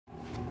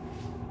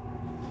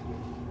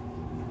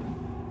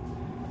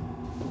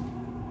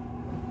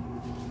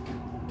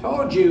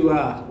Told you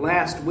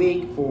last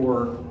week,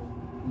 for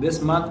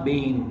this month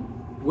being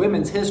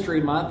Women's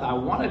History Month, I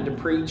wanted to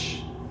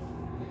preach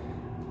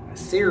a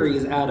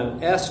series out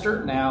of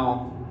Esther.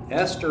 Now,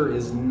 Esther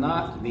is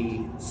not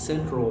the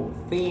central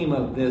theme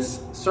of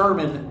this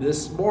sermon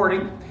this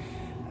morning.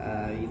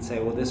 You'd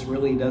say, well, this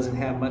really doesn't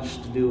have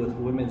much to do with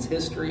women's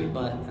history,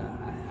 but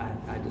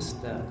I just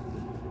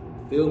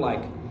feel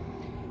like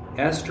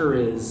Esther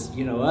is,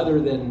 other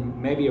than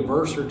maybe a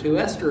verse or two,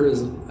 Esther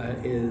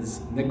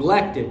is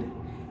neglected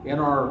in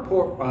our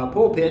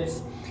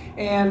pulpits,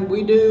 and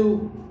we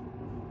do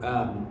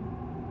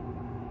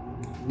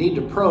need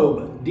to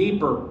probe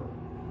deeper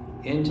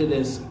into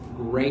this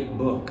great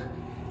book.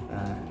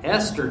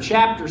 Esther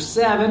chapter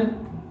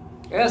 7,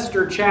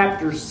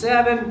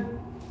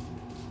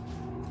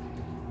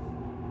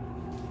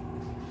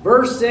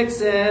 verse 6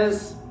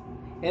 says,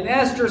 "And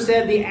Esther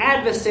said, the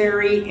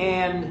adversary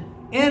and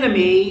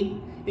enemy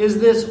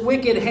is this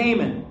wicked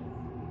Haman.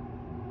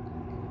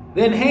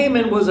 Then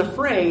Haman was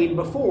afraid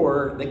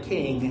before the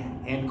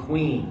king and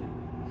queen."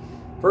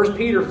 1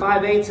 Peter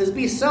 5:8 says,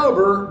 "Be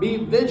sober, be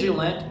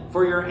vigilant,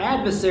 for your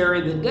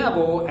adversary the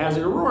devil, as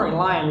a roaring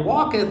lion,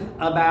 walketh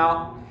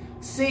about,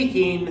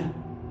 seeking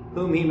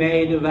whom he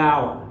may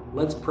devour."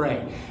 Let's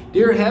pray.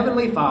 Dear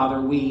Heavenly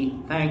Father, we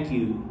thank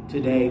you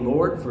today,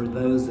 Lord, for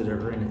those that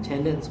are in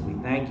attendance. We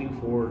thank you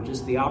for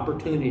just the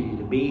opportunity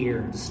to be here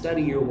and to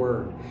study your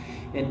word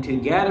and to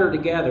gather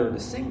together to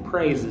sing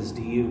praises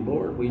to you,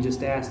 Lord. We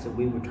just ask that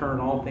we would turn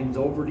all things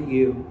over to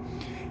you.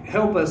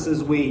 Help us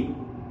as we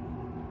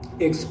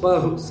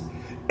expose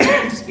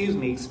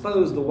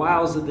the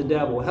wiles of the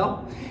devil.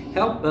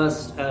 Help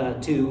us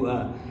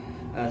to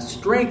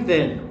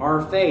strengthen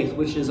our faith,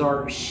 which is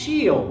our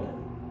shield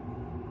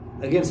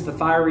against the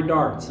fiery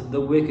darts of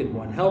the wicked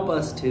one. Help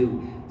us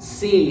to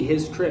see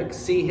his tricks,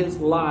 see his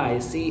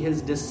lies, see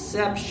his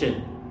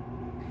deception,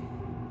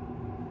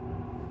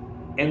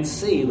 and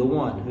see the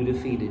one who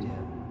defeated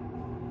him.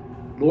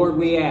 Lord,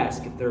 we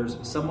ask if there's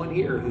someone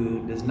here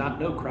who does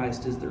not know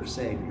Christ as their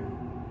Savior,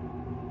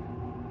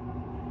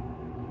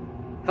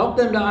 help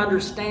them to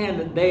understand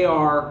that they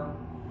are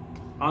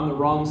on the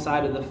wrong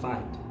side of the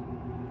fight.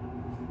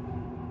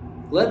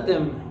 Let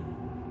them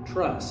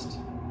trust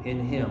in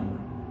him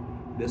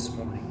this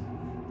morning.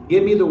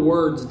 Give me the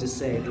words to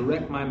say.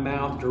 Direct my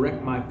mouth,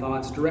 direct my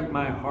thoughts, direct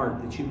my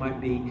heart, that you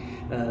might be,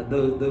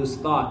 those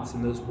thoughts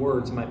and those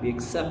words might be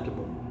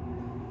acceptable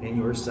in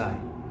your sight.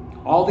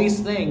 All these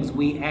things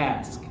we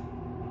ask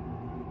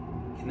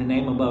in the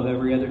name above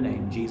every other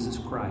name, Jesus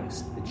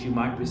Christ, that you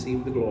might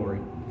receive the glory.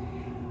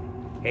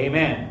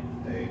 Amen.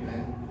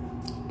 Amen.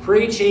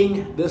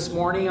 Preaching this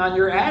morning on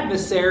your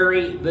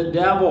adversary, the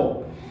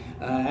devil.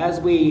 As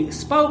we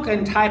spoke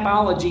in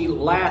typology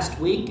last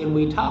week, and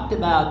we talked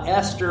about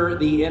Esther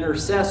the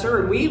intercessor,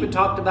 and we even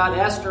talked about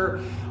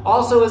Esther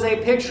also as a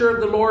picture of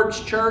the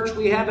Lord's church,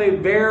 we have a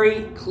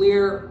very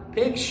clear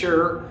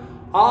picture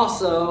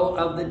also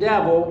of the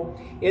devil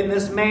in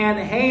this man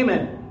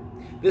Haman.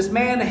 This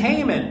man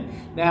Haman.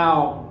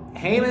 Now,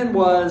 Haman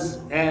was,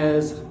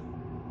 as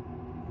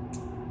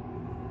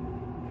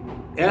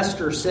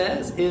Esther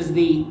says, is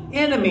the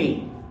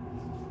enemy.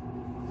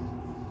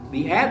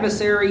 The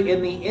adversary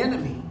and the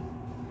enemy,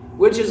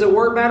 which is a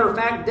word, matter of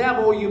fact,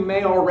 devil, you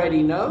may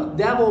already know.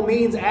 Devil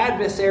means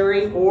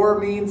adversary or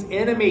means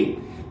enemy.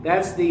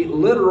 That's the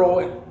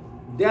literal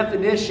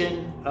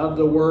definition of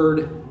the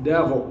word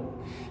devil.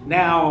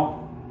 Now,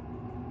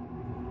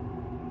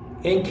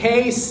 in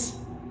case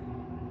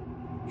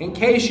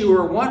you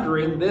were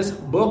wondering, this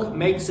book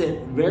makes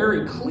it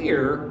very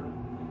clear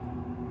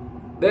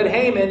that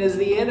Haman is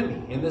the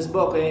enemy in this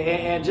book.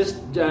 And just,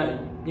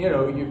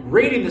 you're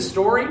reading the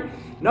story,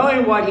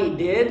 knowing what he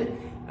did,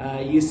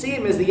 you see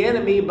him as the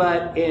enemy,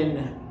 but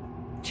in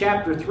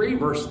chapter 3,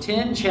 verse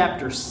 10,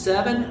 chapter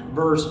 7,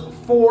 verse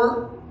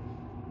 4,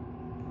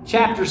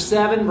 chapter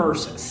 7,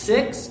 verse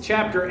 6,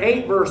 chapter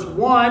 8, verse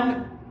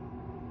 1,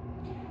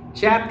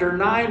 chapter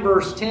 9,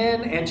 verse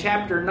 10, and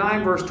chapter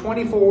 9, verse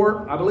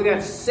 24, I believe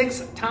that's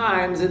 6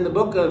 times in the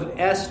book of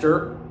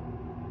Esther,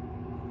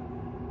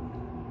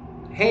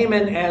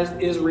 Haman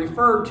is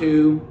referred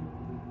to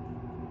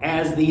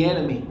as the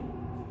enemy,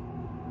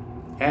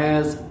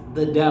 as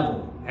the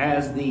devil,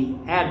 as the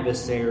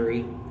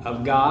adversary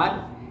of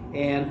God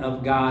and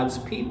of God's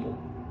people.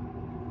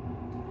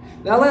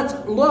 Now let's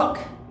look.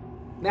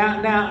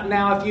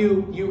 Now, if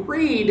you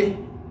read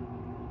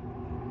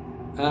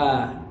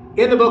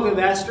in the book of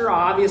Esther,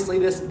 obviously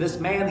this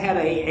man had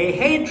a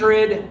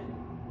hatred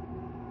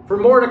for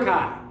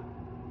Mordecai.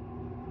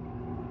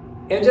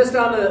 And just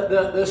on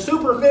the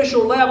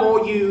superficial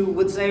level, you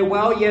would say,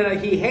 well,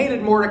 he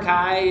hated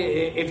Mordecai.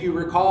 If you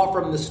recall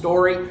from the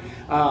story,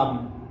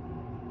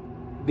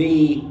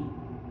 the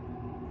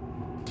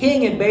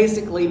king had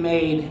basically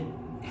made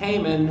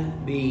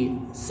Haman the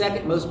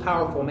second most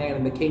powerful man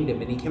in the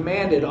kingdom, and he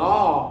commanded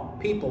all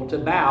people to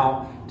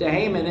bow to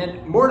Haman,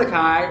 and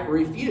Mordecai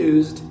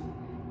refused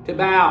to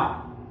bow.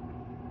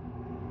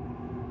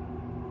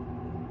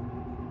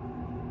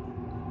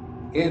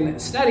 In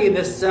studying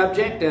this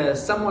subject,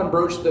 someone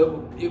broached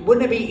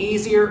wouldn't it be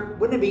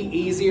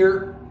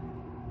easier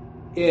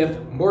if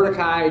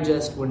Mordecai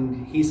just,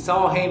 when he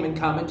saw Haman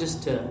coming,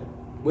 just to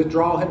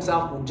withdraw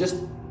himself, just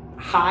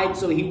hide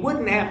so he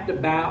wouldn't have to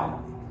bow?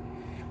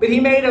 But he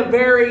made a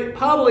very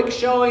public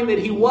showing that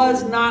he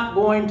was not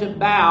going to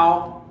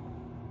bow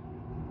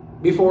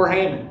before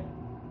Haman.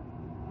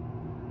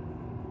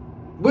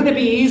 Wouldn't it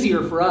be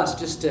easier for us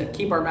just to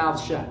keep our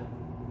mouths shut?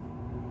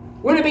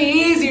 Wouldn't it be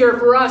easier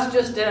for us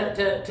just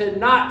to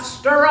not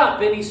stir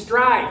up any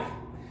strife?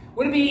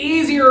 Would it be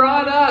easier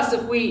on us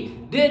if we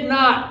did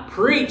not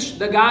preach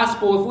the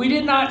gospel, if we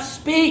did not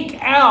speak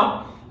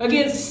out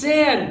against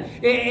sin,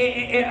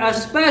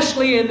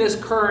 especially in this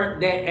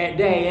current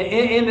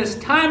day, in this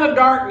time of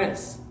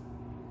darkness?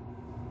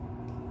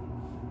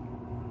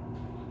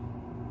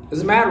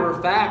 As a matter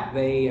of fact,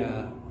 they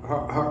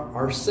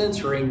are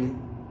censoring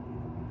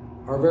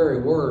our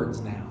very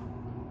words now.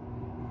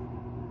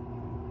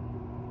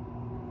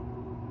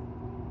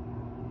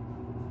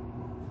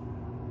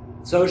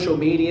 Social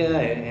media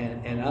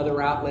and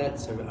other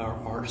outlets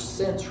are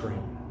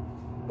censoring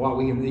what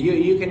we can.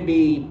 You can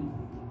be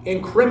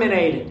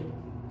incriminated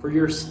for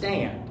your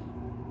stand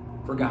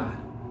for God.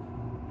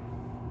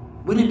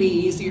 Wouldn't it be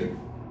easier?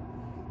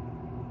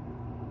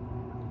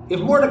 If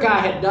Mordecai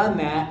had done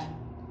that,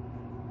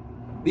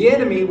 the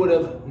enemy would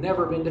have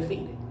never been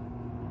defeated.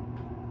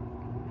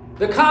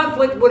 The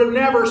conflict would have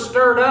never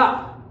stirred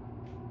up.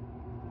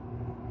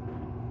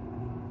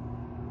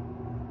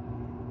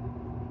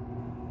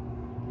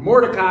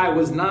 Mordecai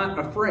was not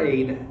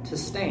afraid to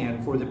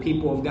stand for the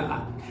people of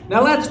God.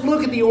 Now let's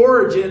look at the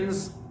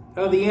origins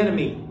of the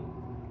enemy.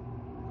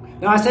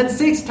 Now I said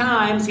 6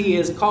 times he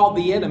is called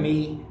the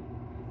enemy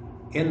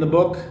in the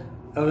book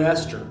of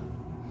Esther.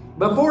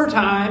 But 4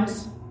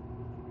 times,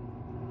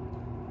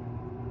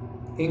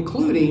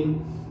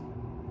 including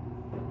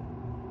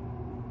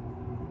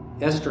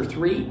Esther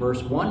 3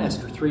 verse 1,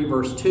 Esther 3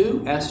 verse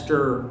 2,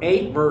 Esther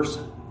 8 verse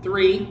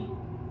 3,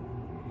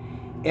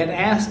 and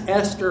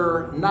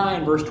Esther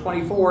 9 verse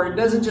 24. It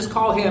doesn't just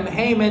call him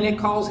Haman, it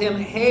calls him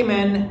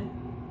Haman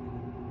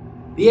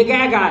the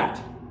Agagite.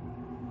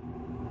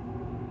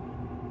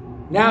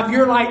 Now if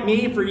you're like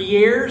me for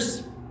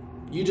years,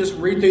 you just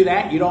read through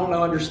that, you don't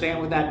understand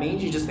what that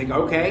means. You just think,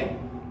 okay,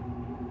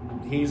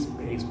 he's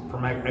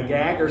from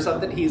Agag or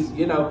something. He's,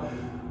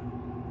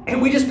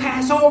 and we just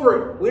pass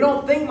over it. We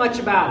don't think much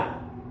about it.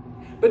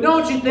 But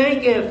don't you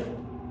think if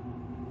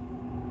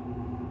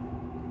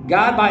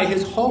God, by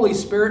His Holy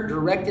Spirit,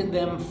 directed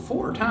them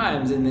 4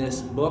 times in this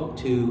book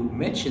to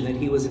mention that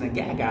he was an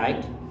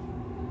Agagite,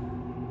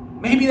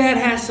 maybe that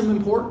has some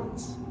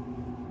importance.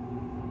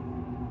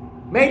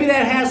 Maybe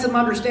that has some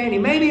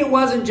understanding. Maybe it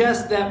wasn't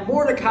just that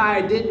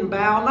Mordecai didn't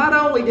bow. Not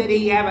only did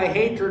he have a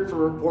hatred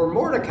for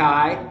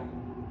Mordecai,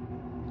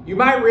 you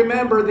might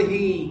remember that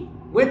he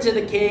went to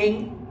the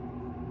king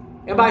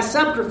and by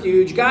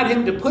subterfuge got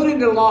him to put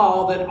into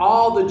law that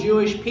all the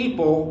Jewish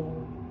people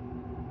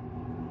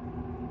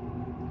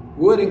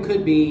would and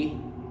could be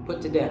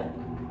put to death.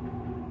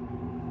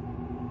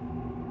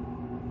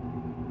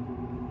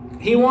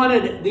 He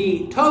wanted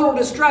the total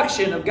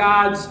destruction of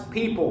God's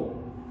people.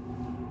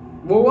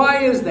 Well,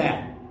 why is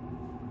that?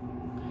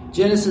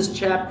 Genesis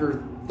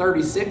chapter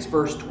 36,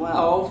 verse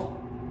 12,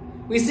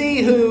 we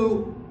see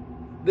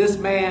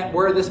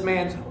where this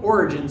man's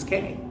origins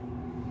came.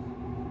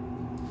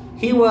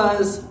 He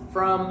was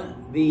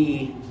from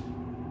the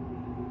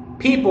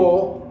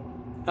people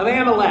of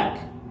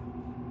Amalek.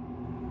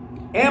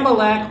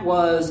 Amalek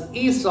was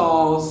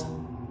Esau's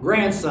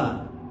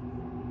grandson.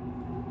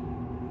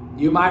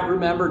 You might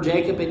remember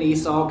Jacob and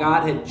Esau.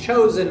 God had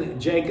chosen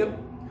Jacob,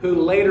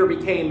 who later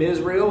became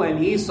Israel,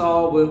 and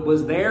Esau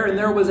was there, and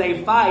there was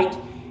a fight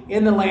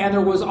in the land.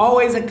 There was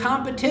always a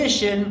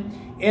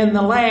competition in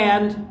the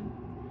land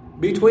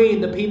between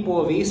the people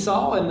of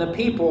Esau and the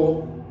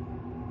people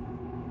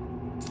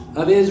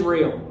of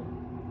Israel.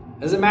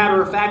 As a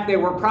matter of fact, they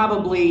were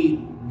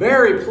probably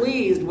very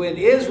pleased when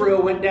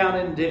Israel went down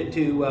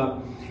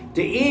into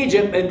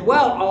Egypt and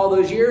dwelt all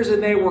those years,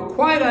 and they were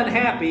quite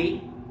unhappy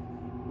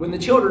when the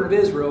children of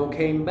Israel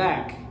came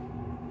back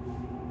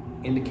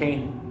into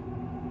Canaan.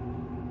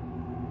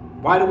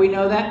 Why do we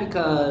know that?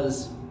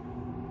 Because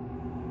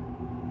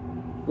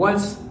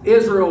once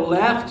Israel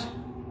left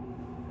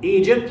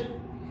Egypt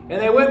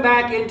and they went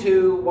back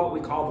into what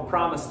we call the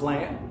Promised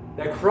Land,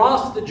 they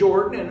crossed the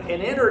Jordan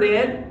and entered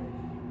in.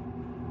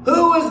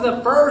 Who was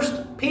the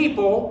first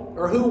people,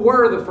 or who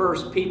were the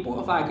first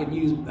people, if I could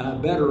use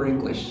better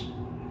English?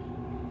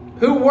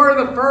 Who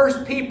were the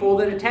first people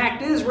that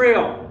attacked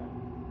Israel?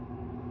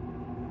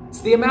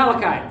 It's the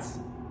Amalekites.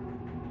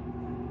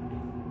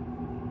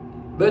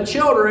 The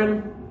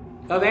children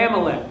of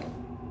Amalek.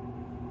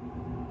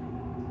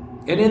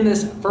 And in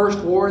this first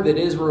war that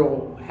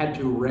Israel had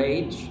to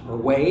wage,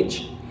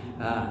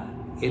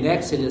 in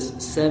Exodus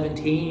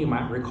 17, you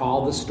might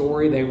recall the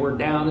story. They were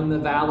down in the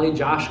valley.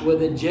 Joshua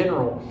the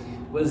general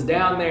was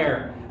down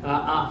there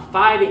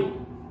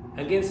fighting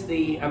against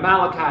the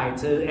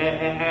Amalekites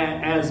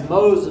as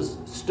Moses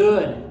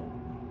stood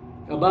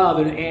above,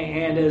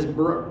 and as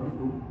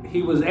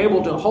he was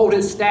able to hold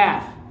his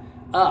staff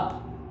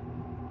up,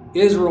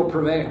 Israel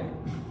prevailed.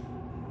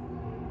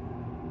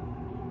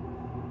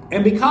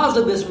 And because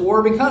of this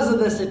war, because of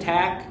this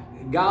attack,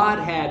 God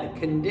had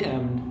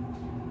condemned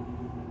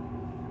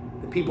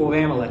the people of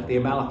Amalek, the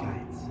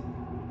Amalekites.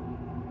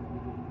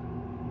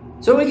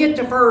 So we get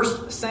to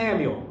 1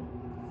 Samuel,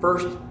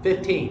 verse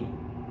 15.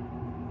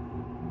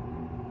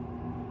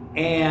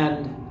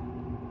 And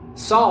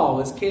Saul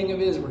is king of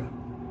Israel.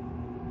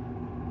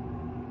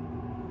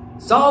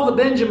 Saul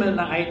the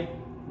Benjaminite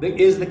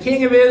is the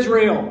king of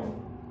Israel.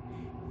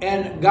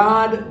 And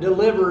God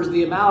delivers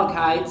the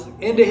Amalekites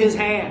into his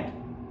hand.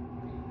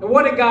 And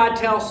what did God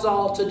tell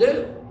Saul to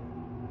do?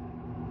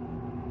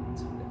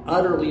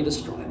 Utterly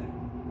destroy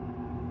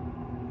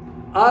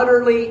them.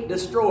 Utterly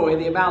destroy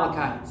the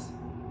Amalekites.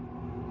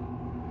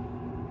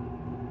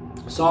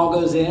 Saul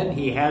goes in.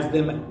 He has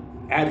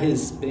them at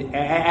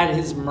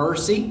his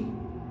mercy.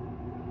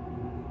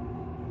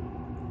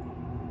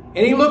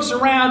 And he looks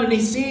around and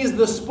he sees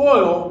the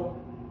spoil.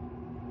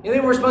 And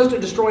then we're supposed to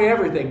destroy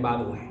everything, by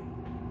the way.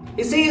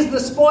 He sees the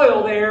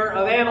spoil there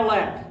of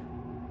Amalek.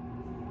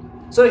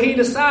 So he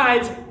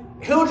decides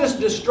he'll just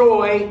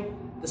destroy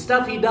the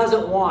stuff he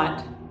doesn't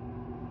want.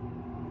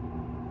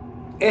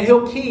 And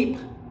he'll keep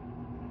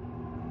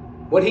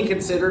what he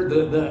considered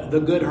the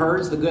good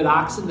herds, the good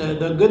oxen,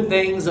 the good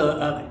things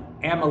of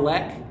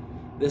Amalek,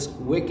 this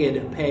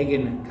wicked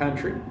pagan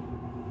country.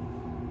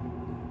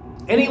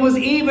 And he was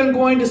even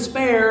going to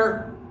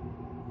spare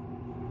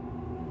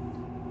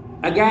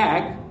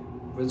Agag.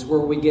 That's where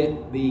we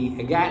get the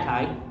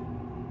Agatite.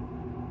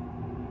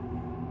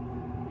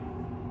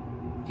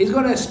 He's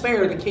going to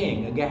spare the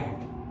king, Agag.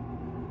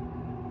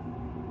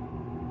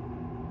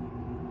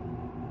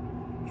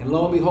 And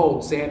lo and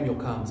behold, Samuel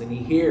comes and he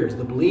hears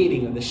the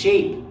bleating of the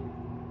sheep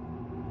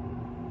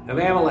of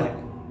Amalek.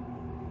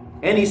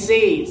 And he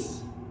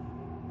sees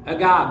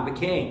Agag, the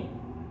king.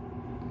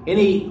 And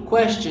he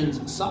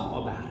questions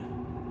Saul about it.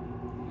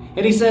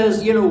 And he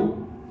says,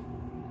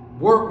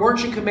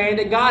 weren't you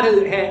commanded? God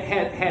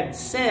had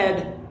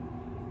said,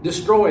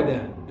 destroy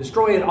them.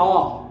 Destroy it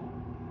all.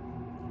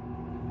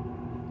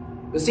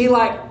 But see,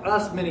 like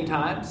us many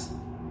times,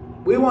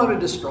 we want to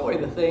destroy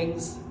the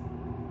things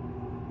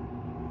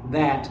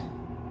that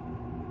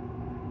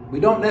we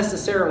don't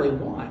necessarily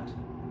want.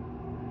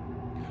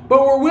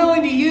 But we're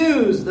willing to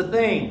use the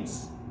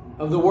things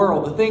of the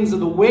world, the things of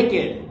the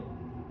wicked,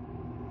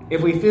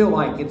 if we feel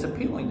like it's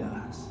appealing to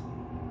us.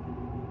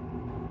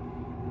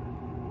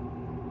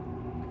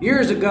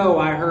 Years ago,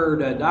 I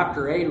heard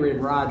Dr.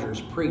 Adrian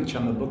Rogers preach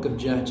on the book of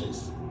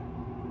Judges.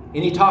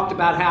 And he talked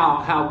about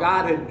how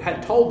God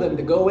had told them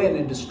to go in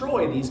and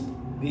destroy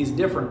these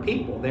different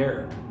people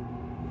there.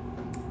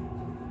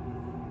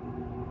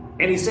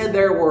 And he said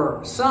there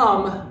were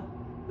some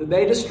that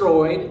they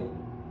destroyed,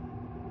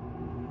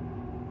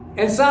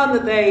 and some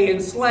that they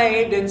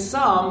enslaved, and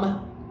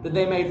some that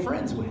they made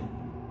friends with.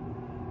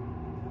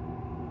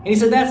 And he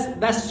said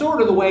that's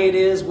sort of the way it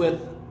is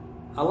with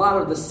a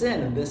lot of the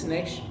sin of this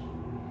nation.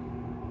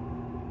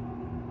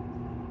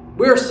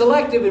 We're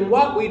selective in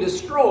what we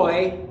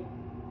destroy,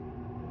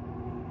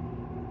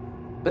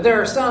 but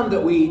there are some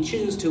that we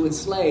choose to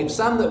enslave,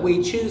 some that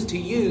we choose to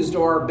use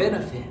to our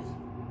benefit.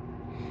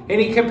 And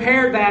he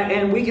compared that,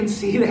 and we can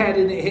see that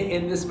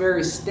in this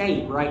very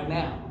state right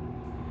now.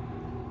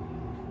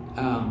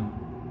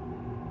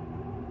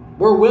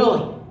 We're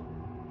willing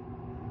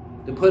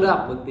to put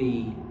up with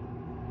the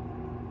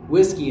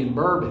whiskey and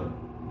bourbon.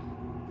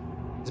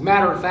 As a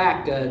matter of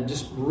fact,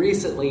 just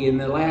recently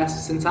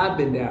since I've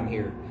been down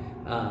here,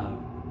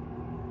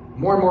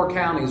 more and more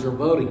counties are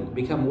voting to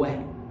become wet.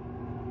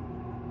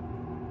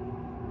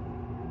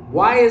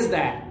 Why is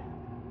that?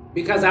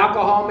 Because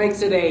alcohol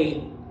makes it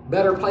a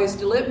better place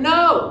to live?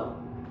 No.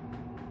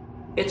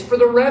 It's for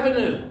the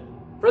revenue,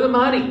 for the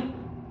money.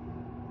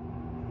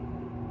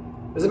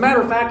 As a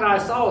matter of fact, I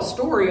saw a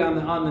story on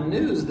the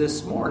news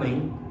this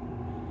morning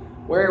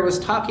where it was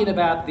talking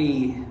about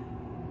the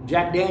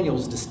Jack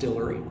Daniel's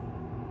distillery.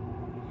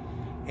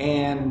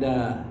 And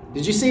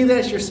did you see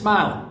this? You're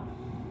smiling.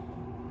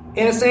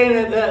 And it's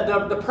saying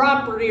that the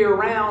property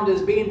around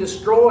is being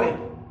destroyed.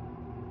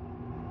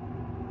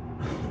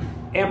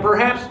 And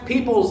perhaps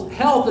people's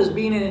health is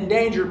being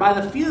endangered by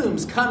the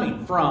fumes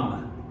coming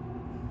from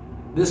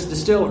this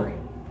distillery.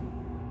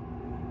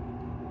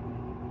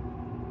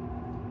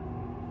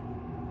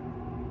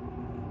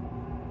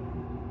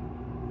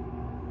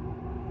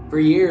 For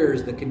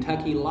years, the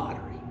Kentucky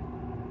Lottery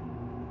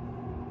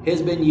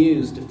has been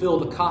used to fill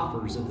the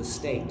coffers of the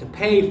state, to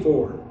pay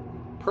for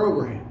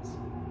programs.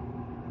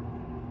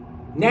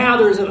 Now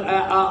there's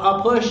a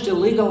push to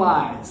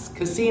legalize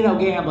casino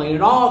gambling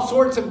and all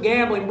sorts of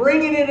gambling,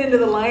 bringing it into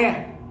the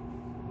land.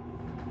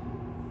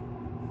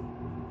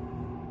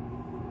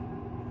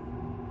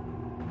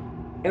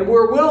 And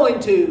we're willing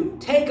to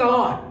take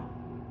on,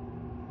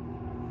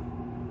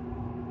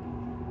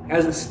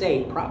 as a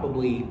state,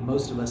 probably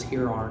most of us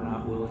here are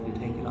not willing to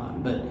take it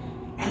on, but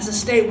as a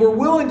state, we're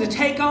willing to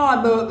take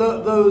on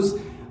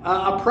those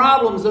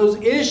problems, those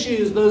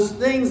issues, those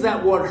things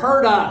that would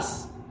hurt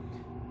us,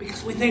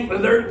 because we think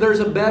there's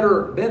a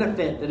better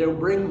benefit that it'll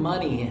bring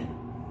money in.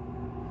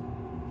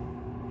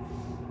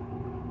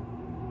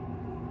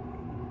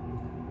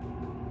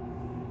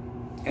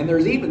 And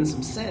there's even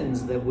some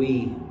sins that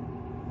we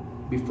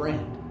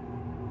befriend,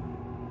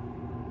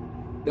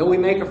 that we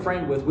make a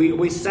friend with,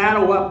 we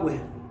saddle up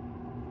with.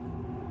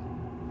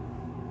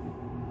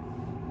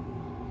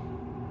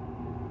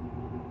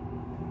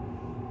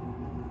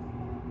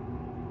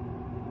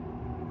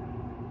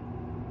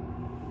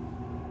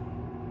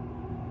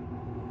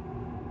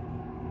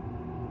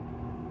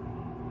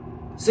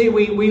 See,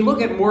 we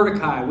look at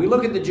Mordecai, we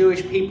look at the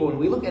Jewish people, and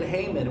we look at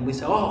Haman, and we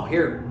say, oh,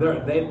 here,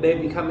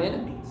 they've become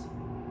enemies.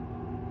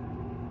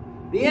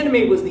 The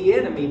enemy was the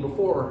enemy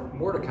before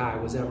Mordecai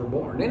was ever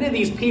born. Any of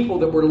these people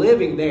that were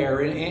living there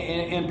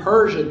in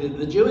Persia,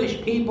 the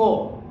Jewish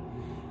people,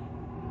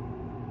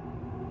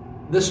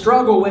 the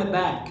struggle went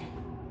back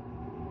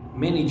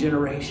many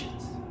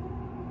generations.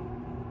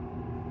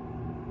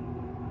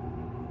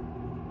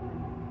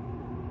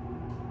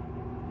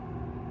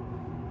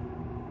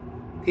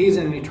 He's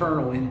an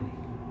eternal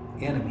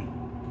enemy.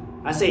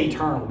 I say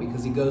eternal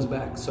because he goes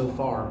back so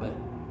far, but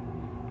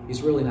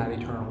he's really not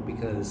eternal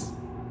because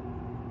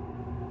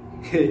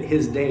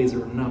his days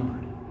are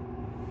numbered.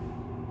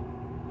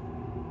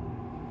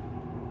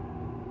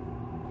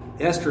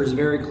 Esther is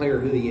very clear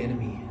who the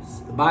enemy is.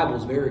 The Bible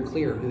is very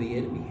clear who the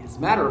enemy is.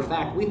 Matter of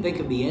fact, we think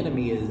of the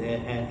enemy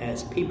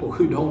as people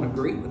who don't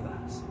agree with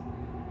us.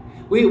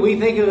 We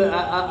think of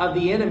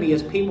the enemy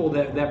as people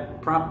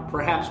that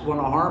perhaps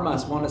want to harm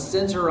us, want to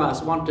censor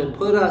us, want to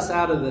put us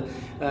out of the...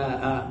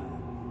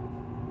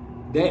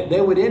 They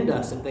would end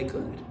us if they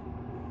could.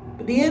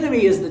 But the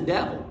enemy is the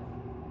devil.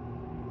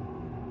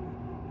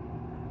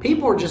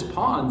 People are just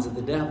pawns of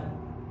the devil.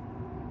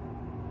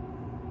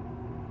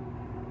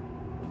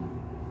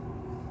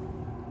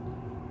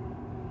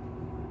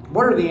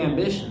 What are the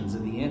ambitions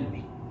of the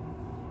enemy?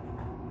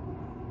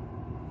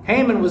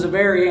 Haman was a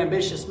very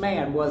ambitious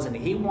man, wasn't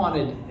he?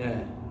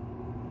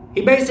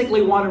 He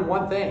basically wanted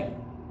one thing.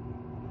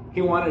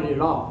 He wanted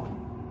it all.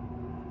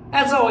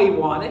 That's all he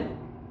wanted.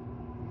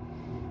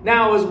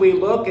 Now, as we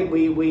look and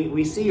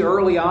we see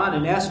early on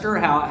in Esther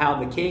how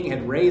the king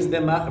had raised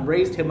him up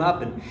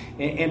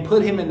and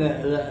put him in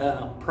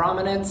the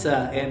prominence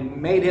and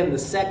made him the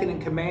second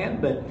in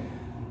command. But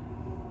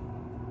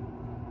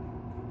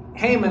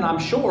Haman, I'm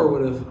sure,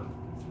 would have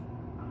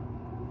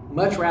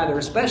much rather,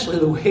 especially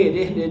the way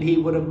it ended, he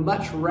would have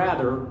much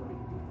rather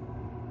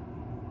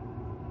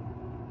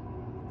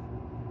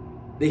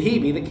that he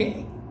be the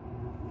king.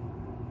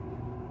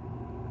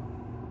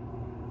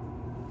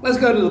 Let's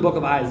go to the book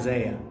of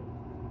Isaiah.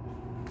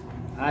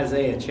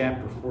 Isaiah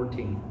chapter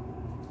 14.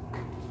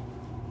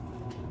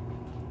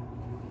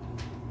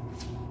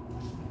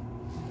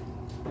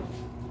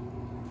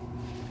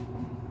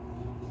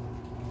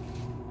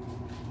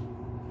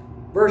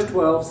 Verse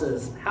 12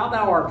 says, "How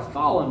thou art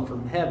fallen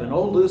from heaven,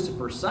 O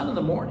Lucifer, son of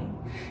the morning!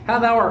 How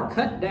thou art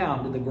cut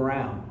down to the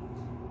ground,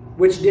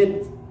 which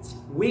did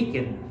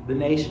weaken the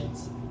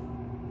nations.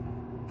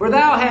 For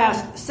thou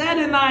hast said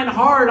in thine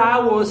heart, I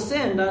will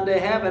ascend unto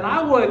heaven.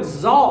 I will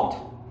exalt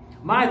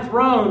my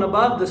throne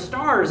above the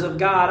stars of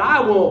God. I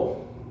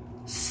will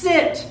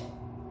sit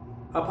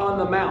upon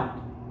the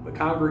mount of the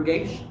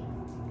congregation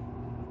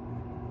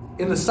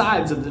in the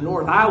sides of the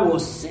north. I will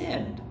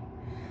ascend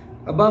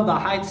above the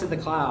heights of the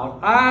cloud.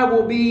 I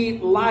will be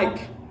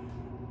like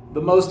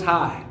the Most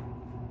High.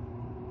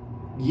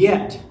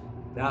 Yet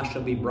thou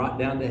shalt be brought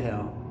down to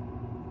hell,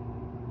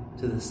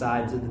 to the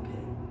sides of the pit."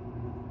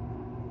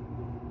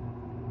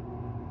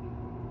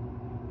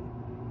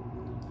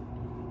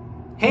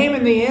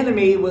 Haman the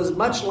enemy was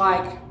much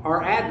like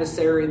our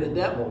adversary, the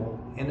devil,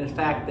 in the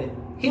fact that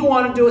he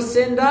wanted to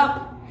ascend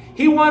up.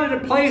 He wanted a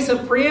place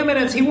of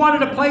preeminence. He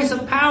wanted a place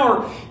of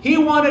power. He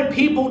wanted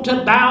people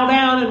to bow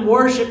down and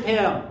worship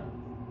him.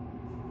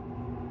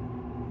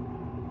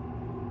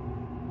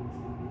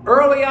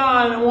 Early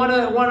on,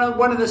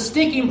 one of the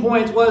sticking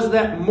points was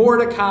that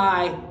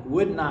Mordecai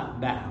would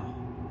not bow.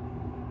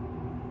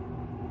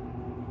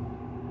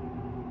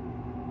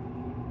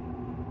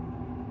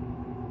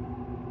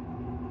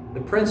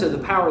 The prince of the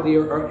power of the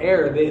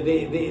air,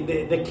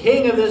 the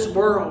king of this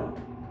world,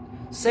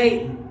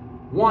 Satan,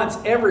 wants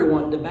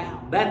everyone to bow.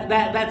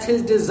 That's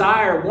his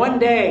desire. One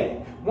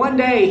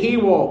day he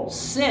will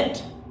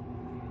sit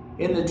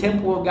in the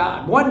temple of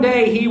God. One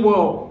day he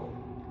will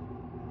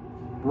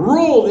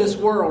rule this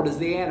world as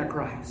the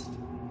Antichrist.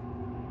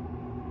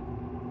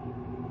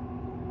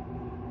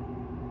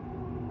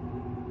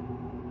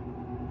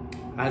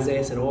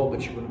 Isaiah said, "Oh,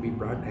 but you're going to be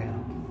brought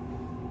down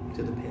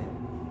to the pit."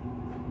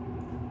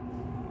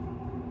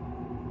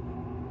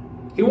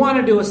 He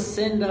wanted to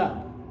ascend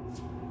up,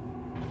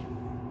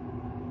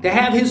 to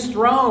have his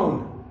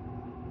throne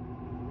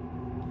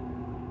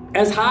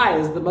as high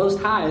as the Most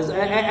High,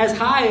 as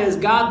high as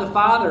God the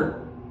Father.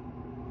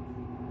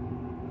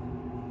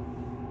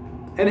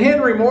 And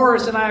Henry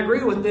Morris, and I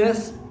agree with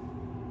this,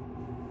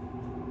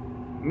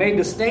 made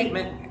the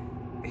statement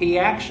he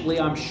actually,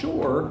 I'm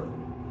sure,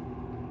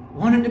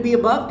 wanted to be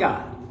above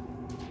God.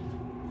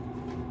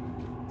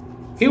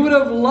 He would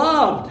have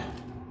loved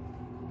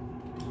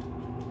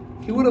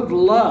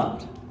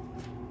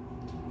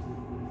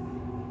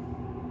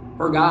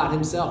for God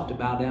himself to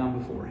bow down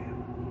before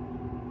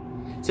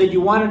him. Said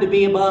you wanted to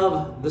be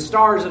above the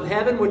stars of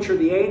heaven, which are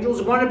the angels.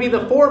 You wanted to be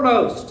the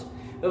foremost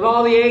of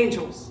all the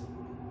angels.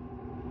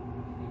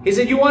 He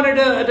said you wanted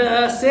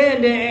to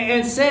ascend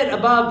and sit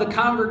above the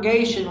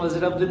congregation, was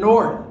it, of the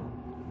north?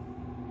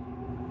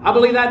 I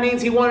believe that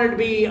means he wanted to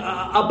be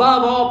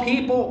above all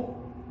people.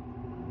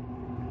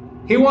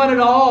 He wanted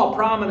all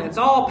prominence,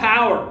 all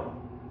power.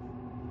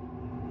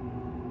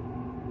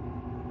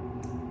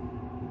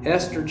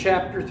 Esther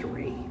chapter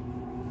 3.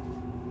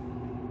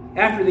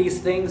 After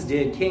these things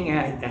did King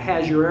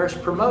Ahasuerus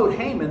promote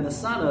Haman, the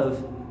son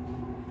of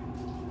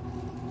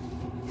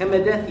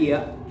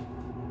Hammedatha,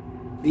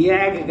 the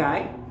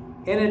Agagite,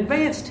 and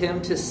advanced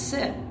him to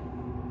sit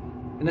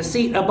in a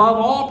seat above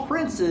all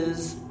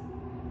princes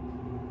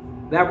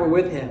that were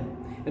with him.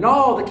 And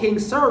all the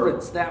king's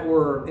servants that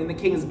were in the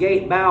king's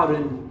gate bowed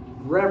in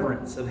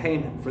reverence of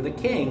Haman, for the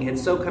king had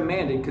so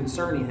commanded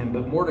concerning him.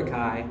 But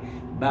Mordecai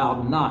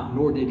bowed not,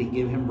 nor did he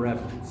give him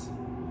reverence.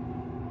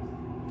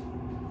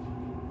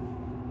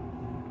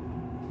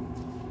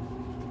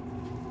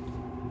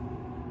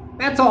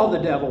 That's all the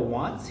devil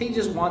wants. He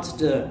just wants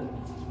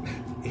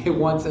he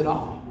wants it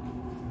all.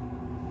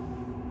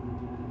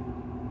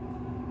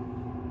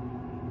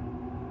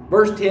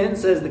 Verse 10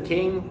 says the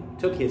king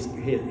took his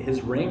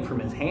ring from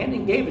his hand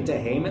and gave it to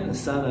Haman, the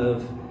son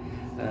of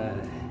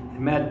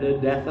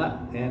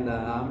Hammedatha. And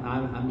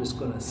I'm just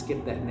going to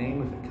skip that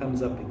name if it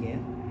comes up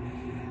again.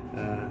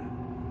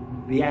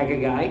 The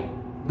Agagite,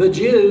 the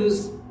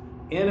Jews'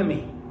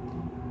 enemy.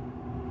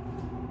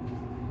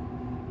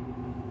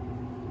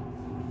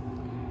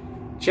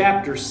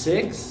 Chapter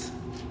 6,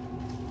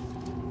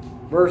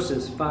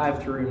 verses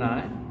 5 through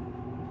 9.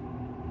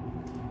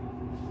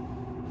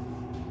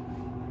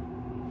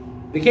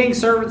 The king's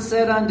servant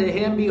said unto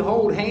him,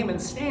 Behold, Haman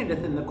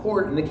standeth in the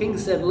court. And the king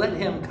said, Let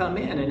him come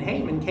in. And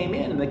Haman came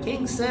in. And the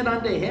king said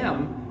unto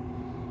him,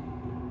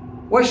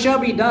 What shall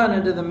be done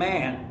unto the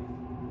man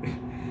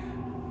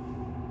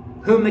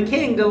whom the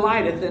king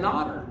delighteth in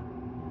honor?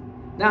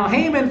 Now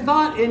Haman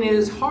thought in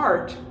his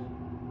heart,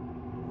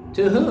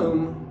 To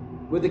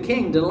whom would the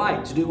king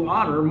delight to do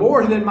honor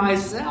more than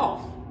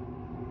myself?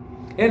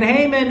 And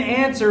Haman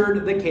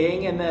answered the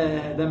king, and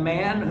the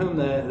man whom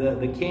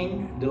the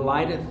king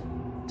delighteth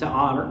to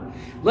honor,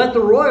 let the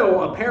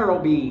royal apparel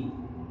be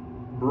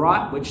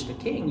brought, which the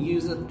king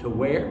useth to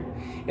wear,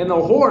 and the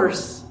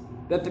horse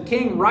that the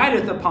king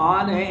rideth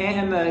upon,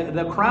 and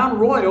the crown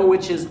royal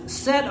which is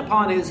set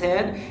upon his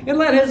head, and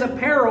let his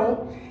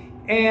apparel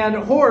and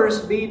horse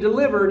be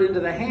delivered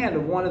into the hand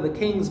of one of the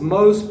king's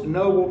most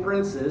noble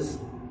princes,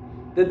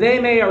 that they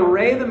may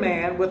array the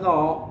man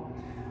withal,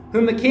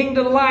 whom the king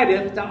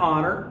delighteth to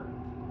honor,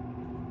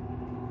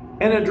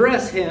 and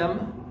address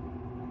him.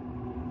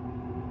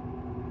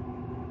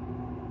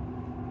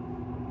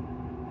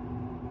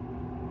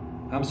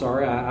 I'm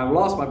sorry, I've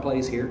lost my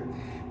place here.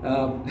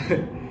 That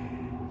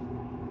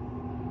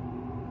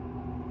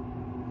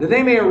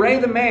they may array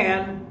the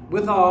man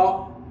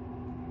withal,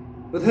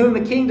 with whom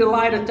the king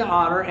delighteth to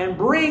honor, and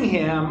bring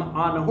him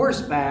on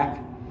horseback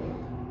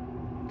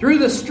through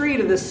the street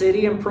of the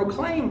city, and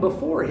proclaim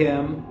before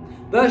him,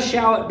 Thus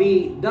shall it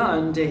be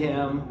done to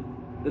him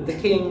that the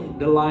king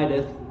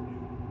delighteth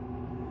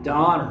to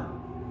honor.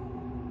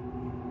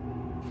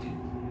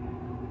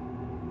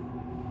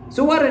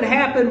 So what had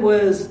happened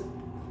was,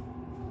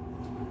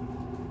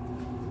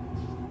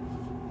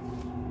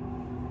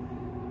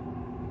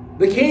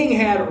 the king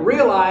had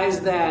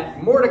realized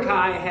that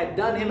Mordecai had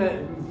done him,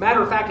 a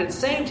matter of fact, had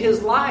saved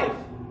his life.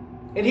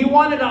 And he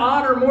wanted to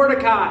honor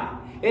Mordecai.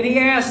 And he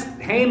asked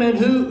Haman,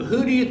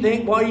 who do you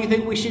think, what do you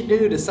think we should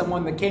do to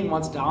someone the king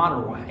wants to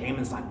honor? Well,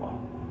 Haman's like, well,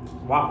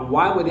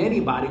 why would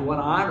anybody want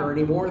to honor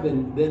any more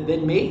than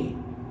me?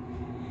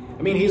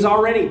 I mean, he's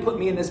already put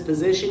me in this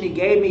position. He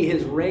gave me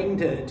his ring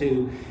that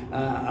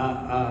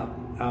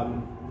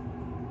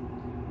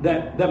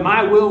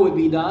my will would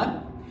be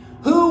done.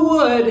 Who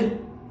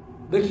would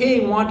the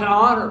king want to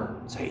honor?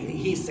 So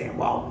he's saying,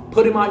 well,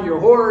 put him on your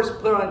horse,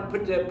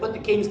 put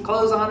the king's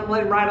clothes on him,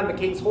 let him ride on the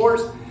king's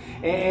horse,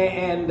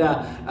 and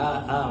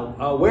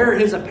wear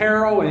his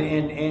apparel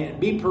and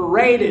be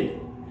paraded,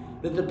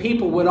 that the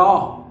people would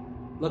all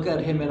look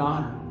at him in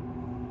honor.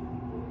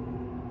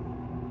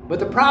 But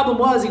the problem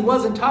was, he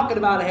wasn't talking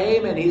about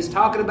Haman, he's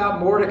talking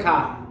about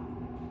Mordecai.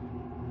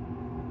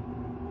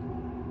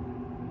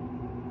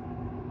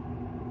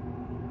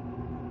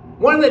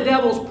 One of the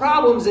devil's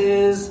problems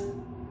is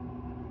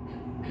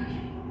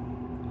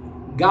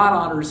God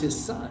honors his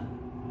son.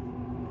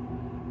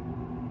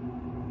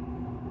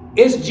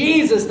 It's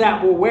Jesus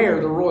that will wear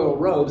the royal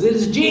robes. It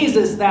is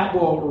Jesus that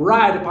will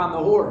ride upon the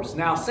horse.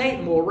 Now,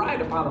 Satan will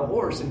ride upon a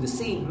horse and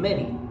deceive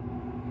many,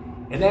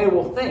 and they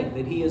will think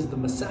that he is the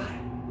Messiah.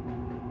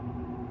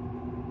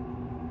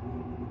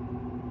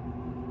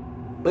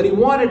 But he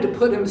wanted to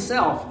put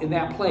himself in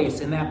that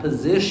place, in that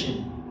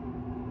position.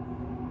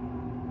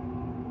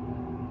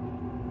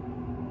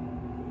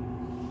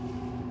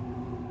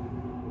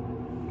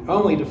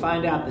 Only to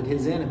find out that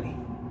his enemy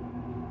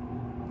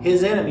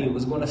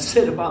was going to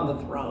sit upon the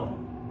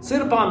throne,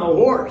 sit upon the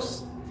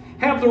horse,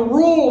 have the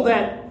rule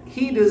that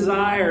he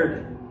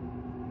desired.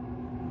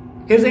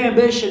 His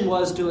ambition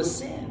was to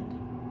ascend.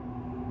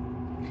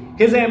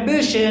 His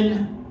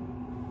ambition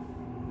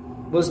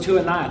was to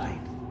annihilate.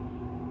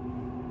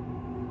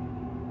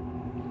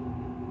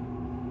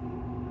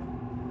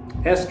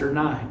 Esther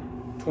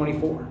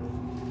 9:24.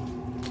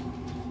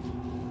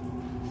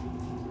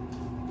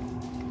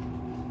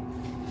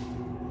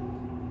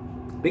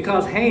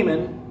 Because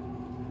Haman,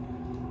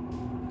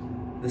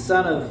 the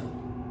son of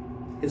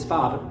his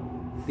father,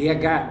 the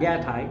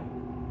Agagite,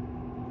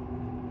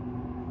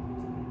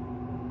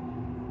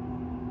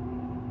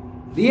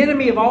 the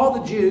enemy of all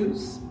the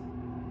Jews,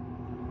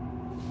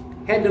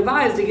 had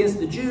devised against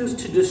the Jews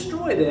to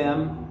destroy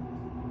them,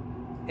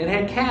 and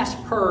had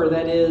cast pur,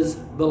 that is,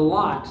 the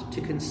lot,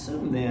 to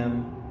consume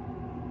them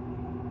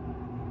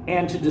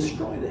and to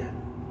destroy them.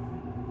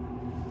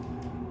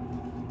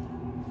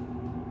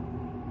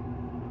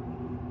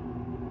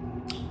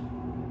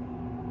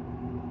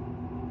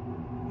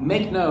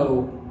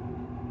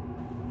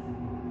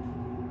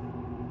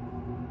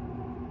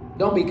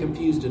 Don't be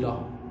confused at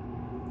all.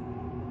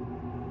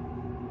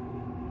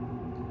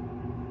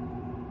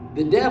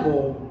 The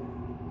devil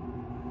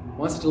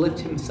wants to lift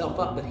himself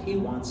up, but he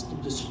wants to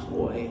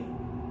destroy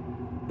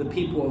the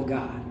people of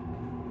God.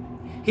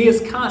 He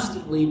has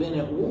constantly been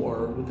at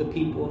war with the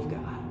people of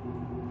God.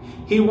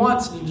 He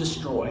wants to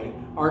destroy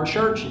our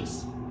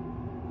churches.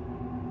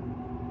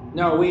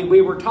 No,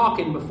 we were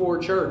talking before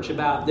church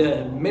about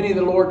many of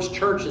the Lord's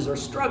churches are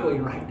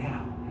struggling right now.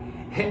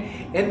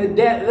 And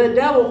the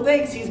devil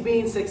thinks he's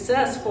being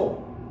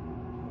successful.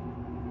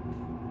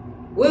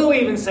 We'll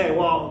even say,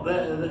 well,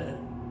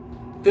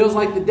 feels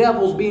like the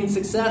devil's being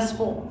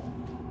successful.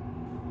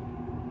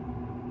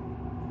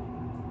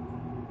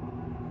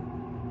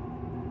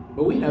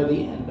 But we know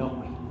the end, don't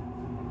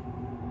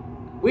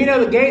we? We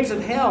know the gates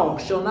of hell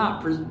shall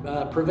not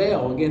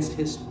prevail against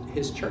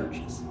his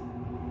churches.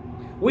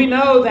 We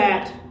know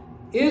that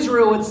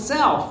Israel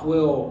itself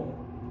will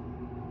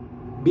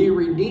be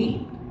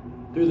redeemed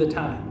through the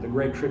time of the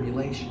Great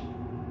Tribulation.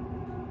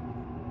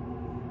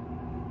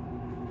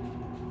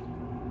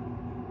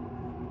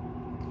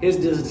 His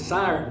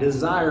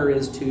desire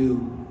is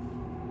to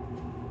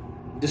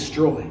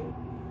destroy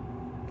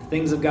the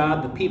things of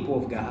God, the people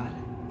of God.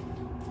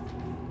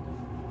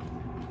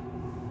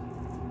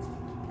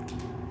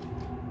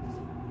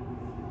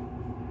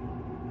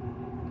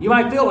 You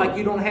might feel like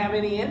you don't have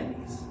any enemies.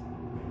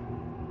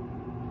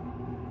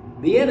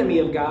 The enemy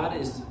of God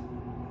is,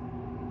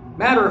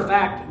 matter of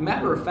fact,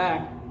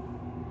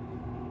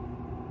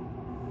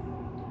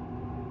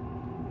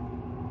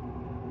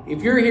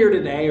 if you're here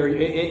today, or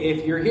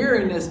if you're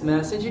hearing this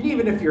message, and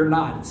even if you're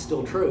not, it's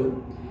still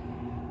true,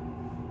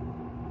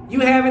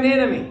 you have an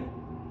enemy.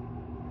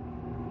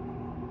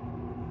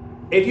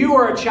 If you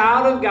are a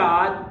child of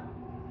God,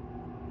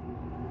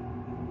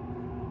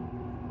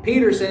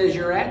 Peter says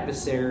your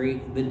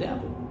adversary, the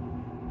devil,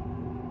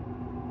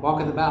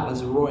 walketh about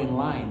as a roaring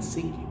lion,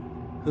 seeking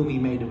whom he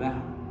may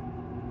devour.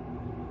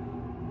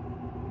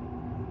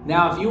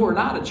 Now, if you are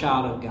not a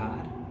child of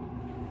God,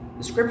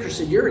 the Scripture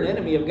said you're an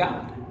enemy of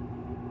God.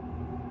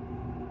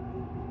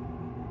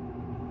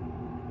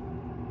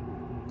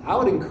 I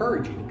would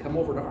encourage you to come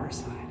over to our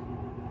side.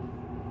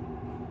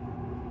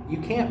 You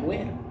can't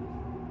win.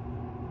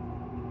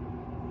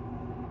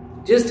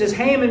 Just as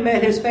Haman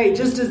met his fate,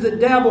 just as the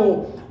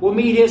devil will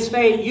meet his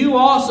fate, you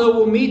also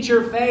will meet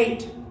your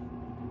fate.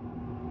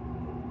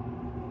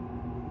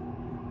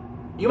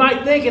 You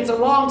might think it's a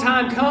long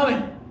time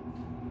coming.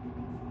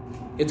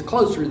 It's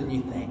closer than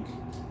you think.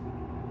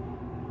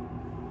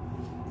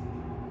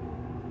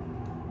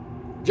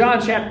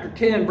 John chapter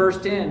 10,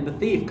 verse 10, the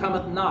thief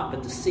cometh not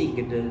but to seek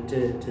and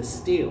to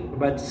steal,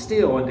 but to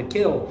steal and to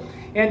kill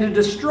and to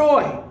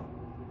destroy.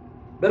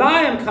 But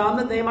I am come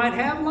that they might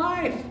have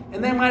life,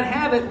 and they might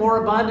have it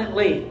more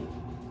abundantly.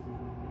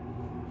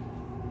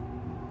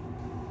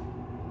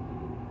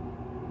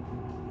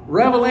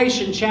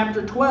 Revelation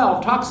chapter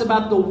 12 talks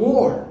about the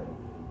war.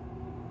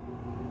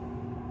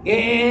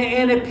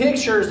 And it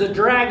pictures the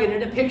dragon,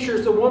 and it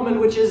pictures the woman,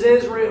 which is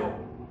Israel,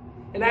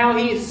 and how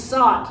he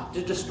sought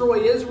to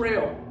destroy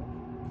Israel.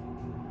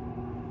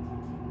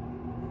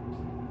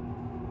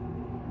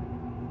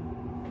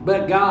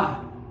 But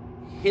God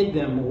hid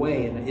them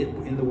away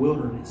in the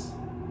wilderness,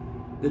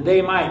 that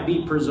they might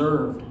be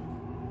preserved.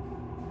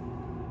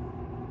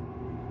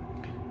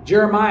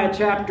 Jeremiah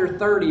chapter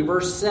 30,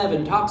 verse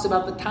 7 talks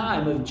about the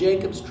time of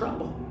Jacob's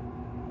trouble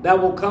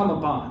that will come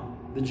upon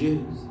the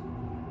Jews.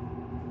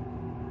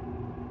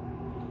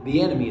 The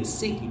enemy is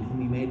seeking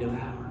whom he may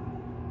devour.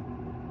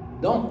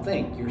 Don't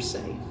think you're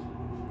safe.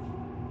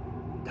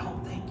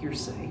 Don't think you're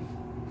safe.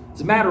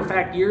 As a matter of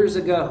fact, years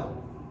ago,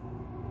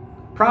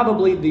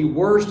 probably the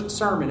worst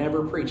sermon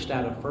ever preached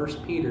out of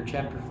 1 Peter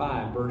chapter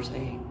 5, verse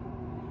 8.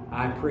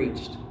 I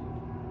preached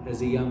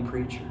as a young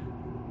preacher,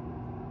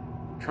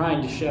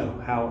 trying to show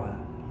how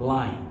a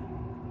lion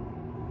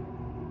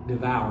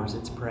devours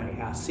its prey,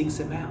 how it seeks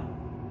him out.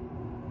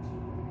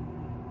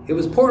 It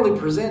was poorly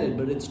presented,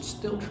 but it's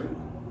still true.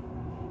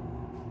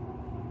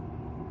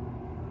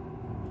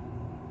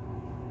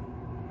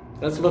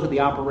 Let's look at the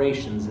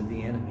operations of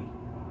the enemy.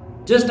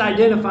 Just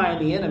identifying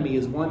the enemy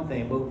is one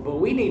thing, but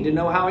we need to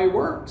know how he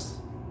works.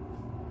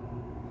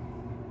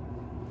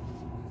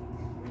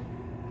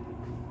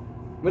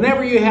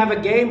 Whenever you have a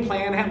game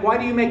plan, why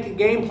do you make a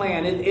game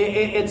plan?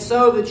 It's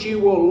so that you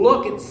will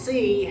look and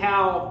see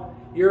how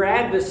your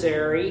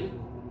adversary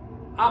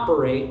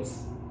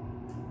operates,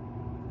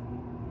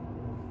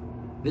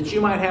 that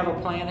you might have a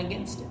plan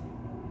against it.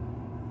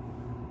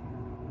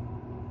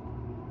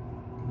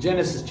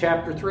 Genesis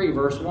chapter 3,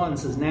 verse 1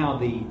 says, "Now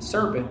the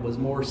serpent was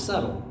more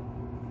subtle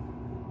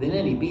than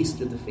any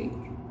beast of the field."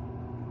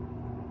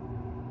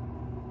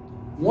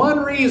 One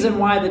reason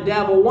why the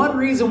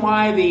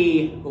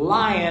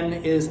lion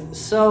is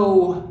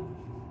so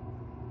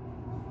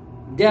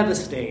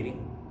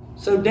devastating,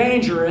 so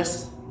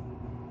dangerous,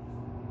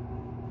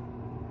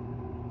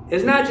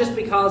 is not just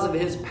because of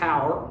his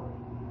power,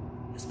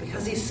 it's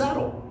because he's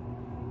subtle.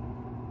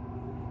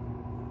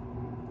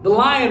 The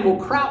lion will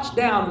crouch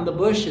down in the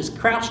bushes,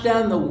 crouch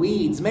down in the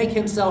weeds, make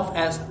himself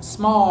as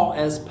small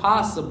as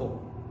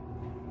possible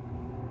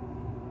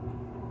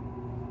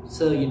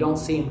so you don't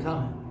see him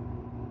coming.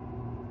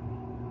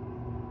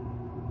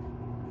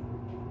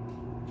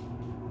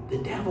 The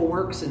devil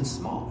works in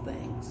small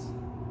things.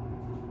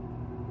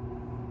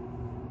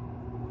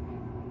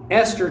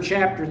 Esther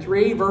chapter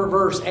 3,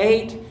 verse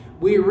 8,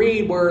 we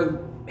read where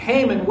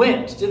Haman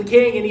went to the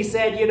king and he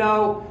said,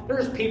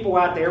 there's people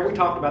out there, we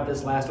talked about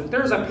this last week,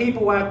 there's a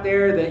people out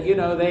there that,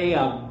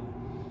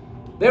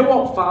 they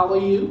won't follow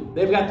you.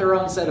 They've got their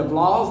own set of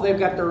laws. They've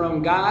got their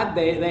own God.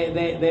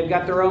 They've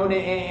got their own,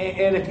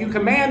 and if you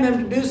command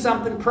them to do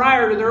something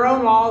prior to their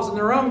own laws and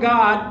their own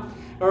God,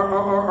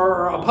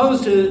 or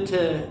opposed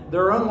to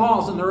their own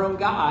laws and their own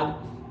God,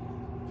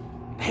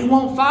 they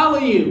won't follow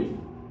you.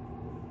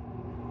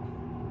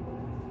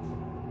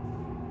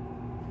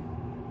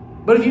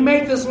 But if you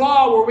make this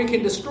law where we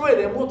can destroy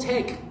them, we'll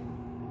take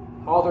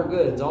all their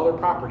goods, all their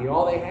property,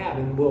 all they have,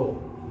 and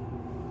we'll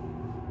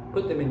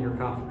put them in your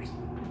coffers.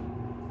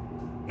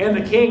 And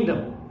the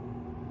kingdom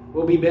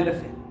will be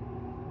benefited.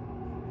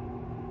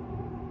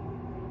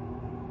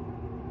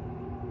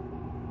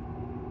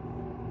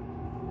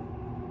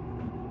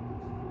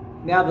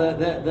 Now,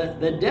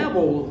 the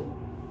devil,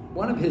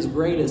 one of his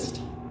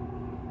greatest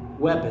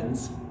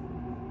weapons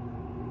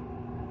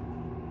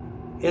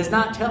is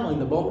not telling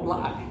the bold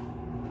lie.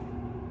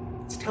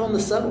 It's telling the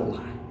subtle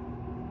lie.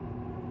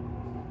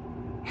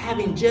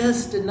 Having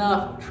just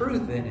enough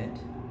truth in it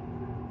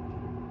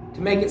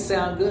to make it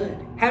sound good.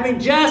 Having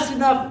just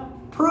enough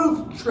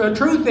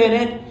truth in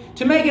it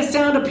to make it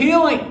sound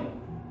appealing.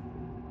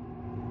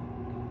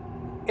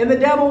 And the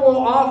devil will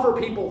offer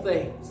people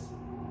things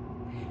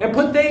and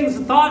put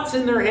thoughts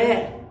in their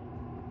head.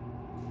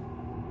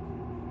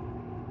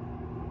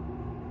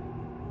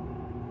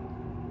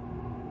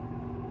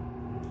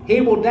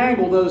 He will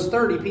dangle those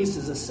 30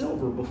 pieces of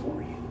silver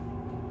before you.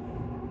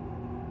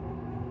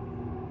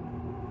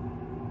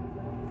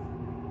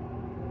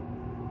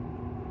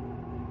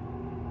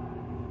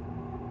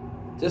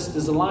 Just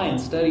as a lion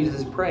studies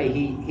his prey,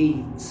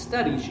 he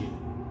studies you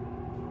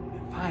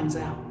and finds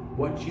out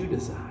what you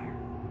desire.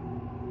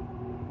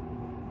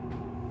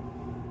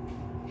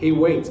 He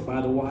waits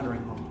by the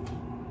watering hole.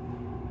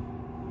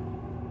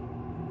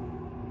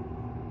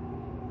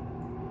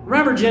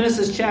 Remember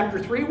Genesis chapter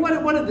 3?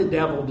 What did the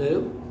devil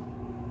do?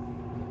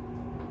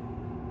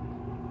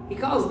 He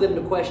caused them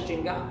to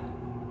question God.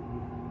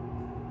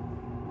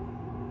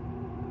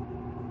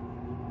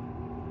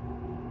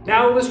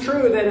 Now it was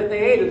true that if they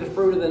ate of the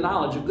fruit of the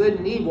knowledge of good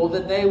and evil,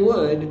 that they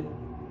would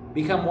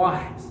become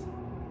wise.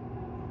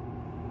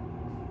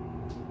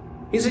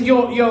 He said,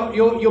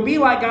 you'll be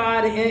like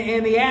God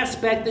in the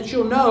aspect that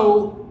you'll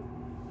know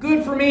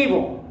good from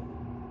evil.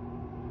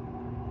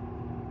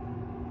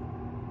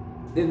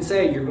 Didn't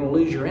say you're going to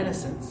lose your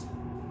innocence.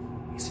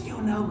 He said,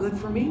 you'll know good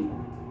from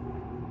evil.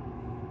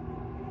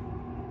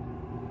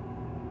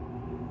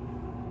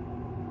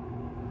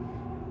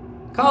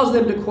 Cause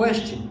them to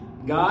question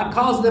God,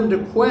 causes them to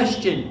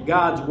question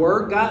God's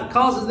word. God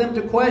causes them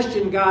to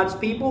question God's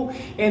people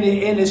and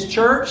His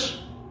church.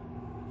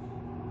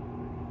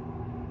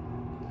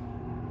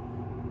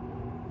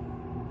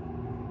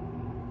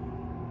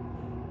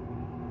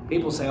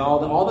 People say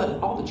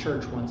all the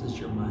church wants is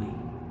your money.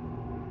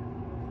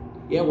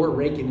 Yeah, we're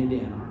raking it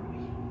in, aren't we?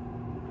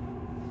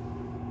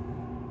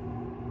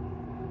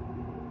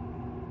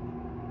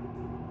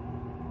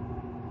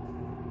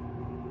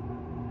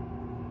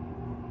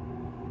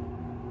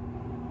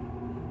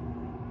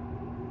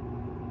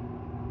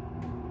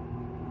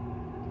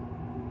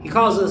 He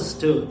causes us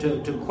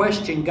to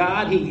question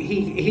God.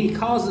 He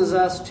causes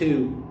us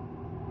to,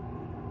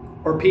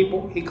 or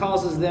people, he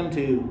causes them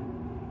to,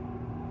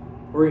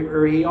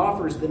 or he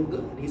offers them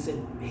good. He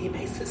said, he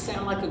makes it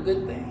sound like a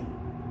good thing.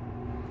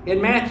 In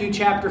Matthew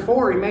chapter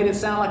 4, he made it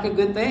sound like a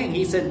good thing.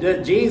 He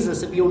said,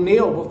 Jesus, if you'll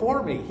kneel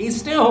before me. He's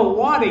still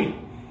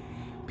wanting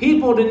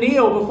people to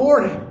kneel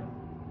before him.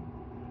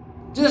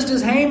 Just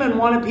as Haman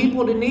wanted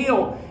people to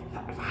kneel.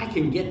 If I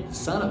can get the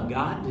Son of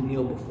God to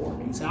kneel before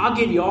me, he said, I'll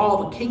give you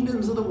all the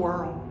kingdoms of the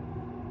world.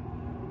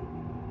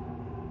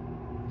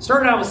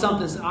 Started out with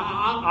something,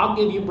 I'll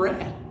give you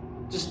bread.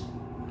 Just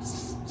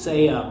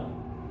say,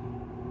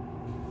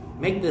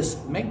 make this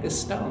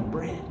stone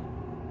bread.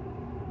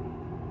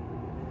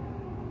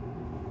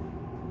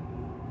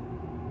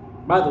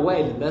 By the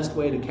way, the best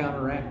way to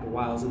counteract the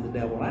wiles of the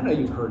devil, and I know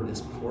you've heard this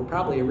before,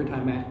 probably every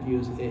time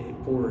Matthew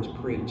 4 is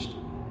preached,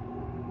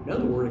 know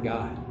the Word of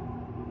God.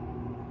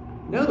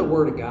 Know the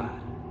Word of God.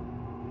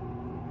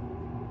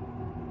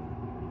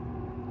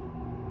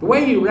 The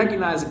way you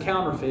recognize a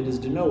counterfeit is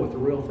to know what the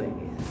real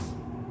thing is.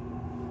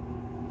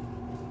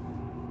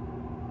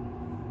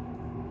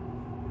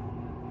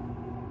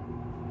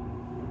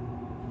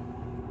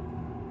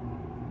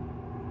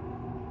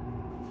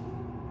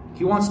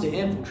 He wants to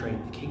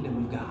infiltrate the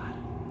kingdom of God.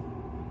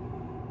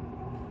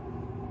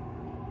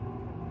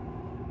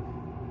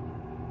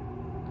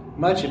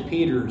 Much of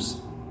Peter's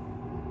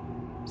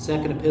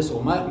second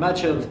epistle,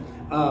 much of,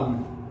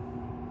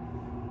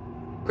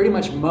 pretty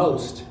much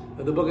most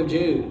of the book of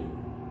Jude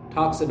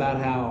talks about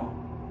how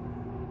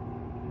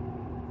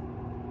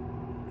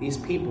these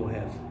people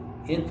have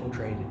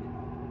infiltrated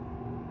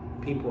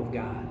the people of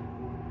God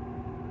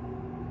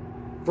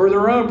for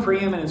their own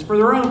preeminence, for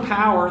their own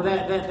power,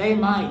 that they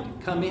might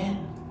come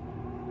in.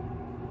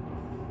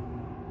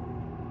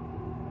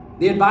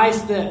 The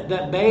advice that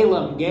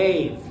Balaam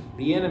gave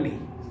the enemy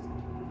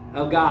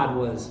of God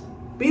was,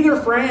 be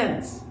their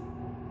friends.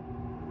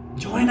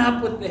 Join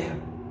up with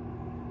them.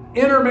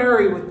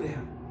 Intermarry with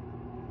them.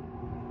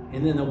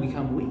 And then they'll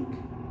become weak.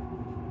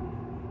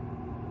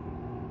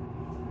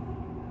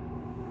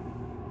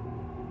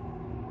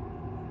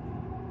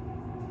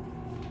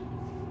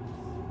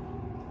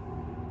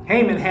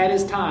 Haman had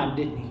his time,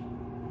 didn't he?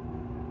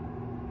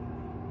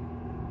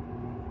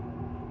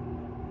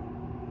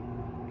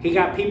 He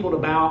got people to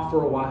bow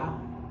for a while.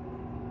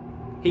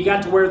 He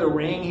got to wear the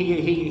ring.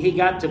 He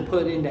got to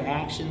put into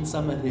action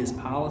some of his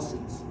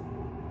policies.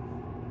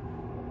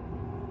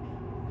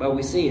 But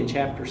we see in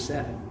chapter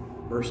 7,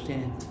 verse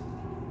 10,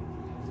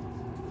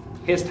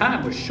 his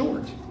time was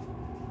short.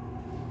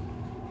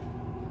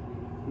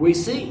 We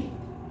see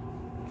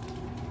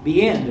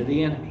the end of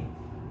the enemy.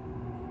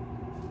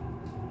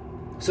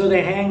 So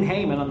they hanged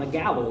Haman on the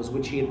gallows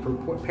which he had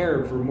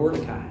prepared for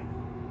Mordecai.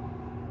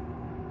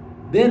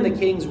 Then the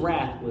king's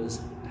wrath was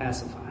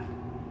pacified.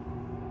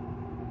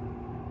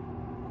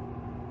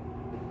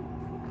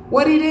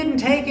 What he didn't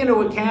take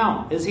into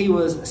account as he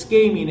was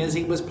scheming, as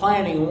he was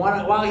planning,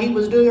 while he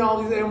was doing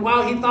all these, and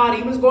while he thought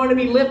he was going to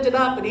be lifted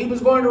up and he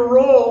was going to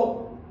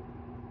rule,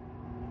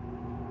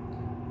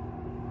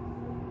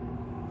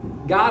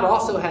 God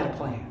also had a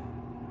plan.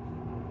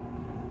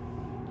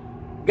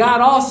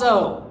 God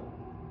also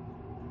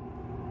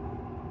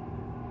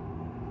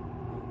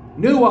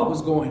knew what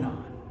was going on.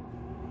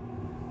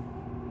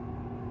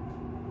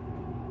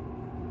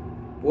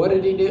 What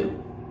did he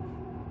do?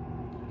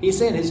 He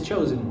sent his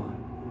chosen one.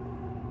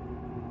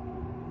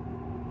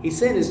 He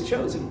sent his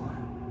chosen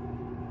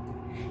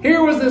one.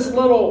 Here was this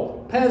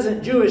little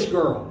peasant Jewish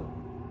girl,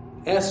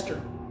 Esther.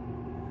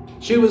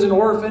 She was an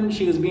orphan.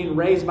 She was being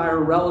raised by her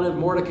relative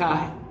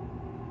Mordecai.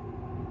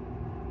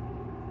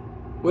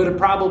 Would have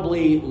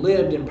probably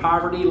lived in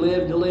poverty,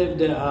 lived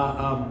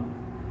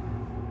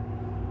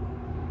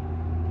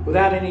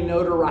without any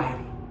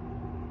notoriety.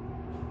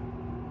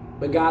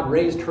 But God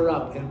raised her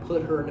up and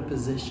put her in a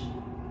position.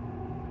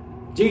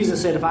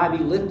 Jesus said, if I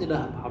be lifted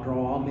up, I'll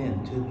draw all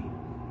men to me.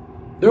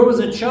 There was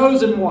a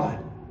chosen one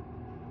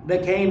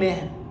that came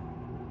in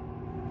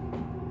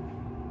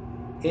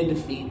and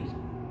defeated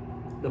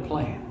the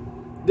plan.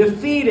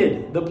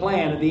 Defeated the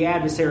plan of the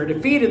adversary.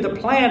 Defeated the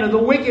plan of the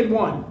wicked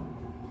one.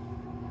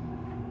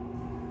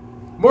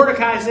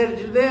 Mordecai said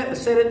it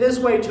this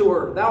way to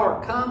her, thou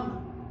art come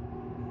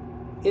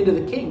into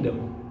the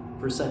kingdom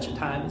for such a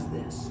time as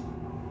this.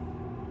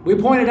 We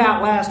pointed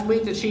out last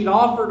week that she'd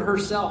offered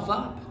herself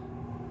up.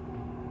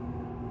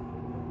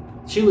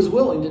 She was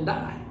willing to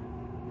die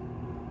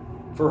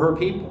for her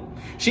people.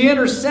 She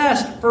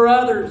intercessed for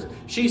others.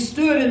 She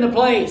stood in the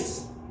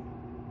place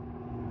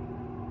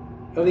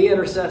of the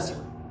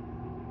intercessor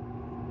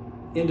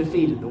and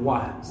defeated the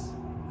wiles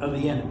of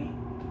the enemy.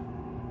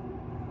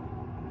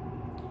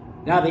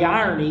 Now the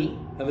irony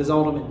of his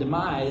ultimate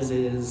demise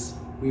is,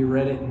 we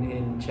read it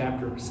in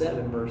chapter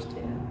 7, verse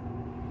 10.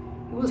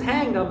 He was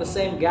hanged on the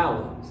same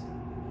gallows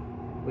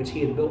which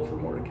he had built for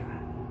Mordecai.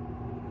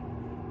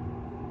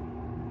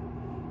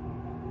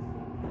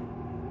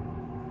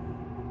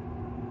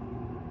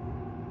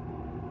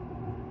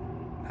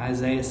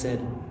 Isaiah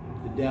said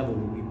the devil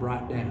will be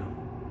brought down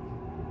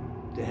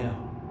to hell.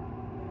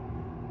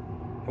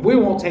 And we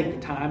won't take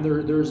the time.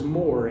 There's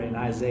more in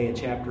Isaiah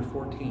chapter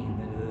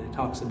 14 that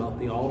talks about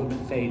the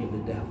ultimate fate of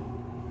the devil.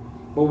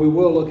 But we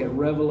will look at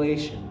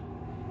Revelation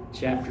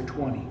chapter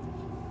 20.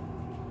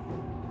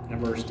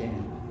 and verse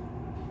 10.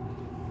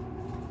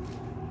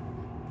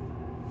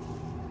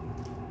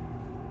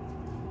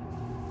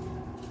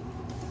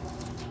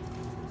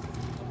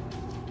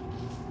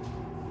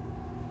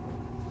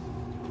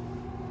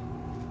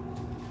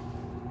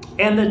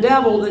 And the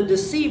devil that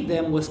deceived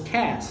them was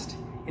cast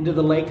into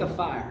the lake of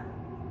fire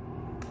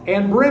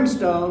and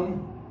brimstone,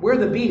 where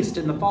the beast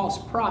and the false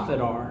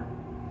prophet are,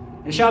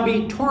 and shall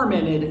be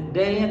tormented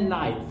day and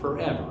night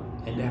forever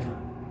and ever.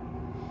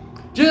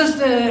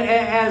 Just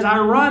as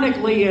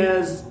ironically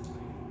as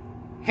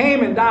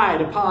Haman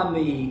died upon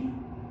the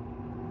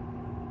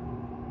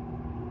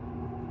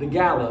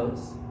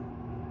gallows,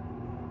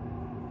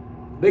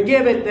 the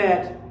gibbet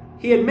that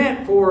he had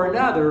meant for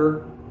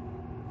another,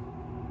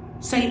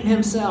 Satan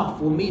himself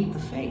will meet the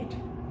fate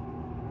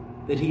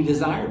that he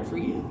desired for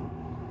you.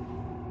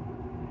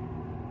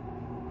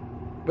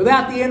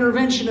 Without the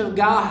intervention of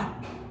God,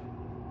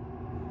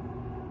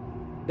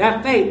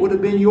 that fate would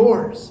have been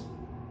yours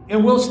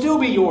and will still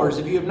be yours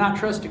if you have not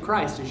trusted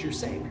Christ as your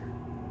Savior.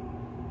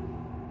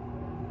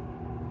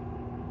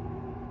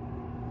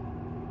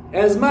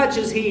 As much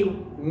as he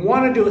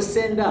wanted to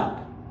ascend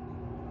up,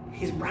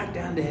 he's brought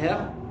down to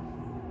hell.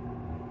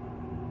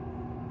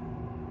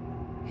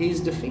 He's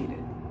defeated.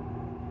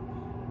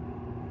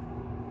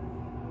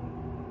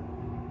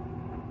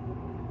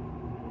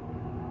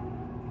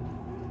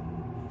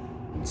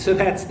 So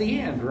that's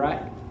the end,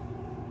 right?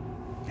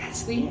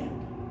 That's the end.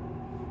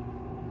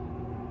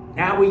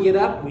 Now we get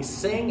up and we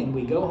sing and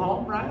we go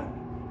home, right?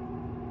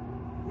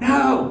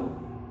 No.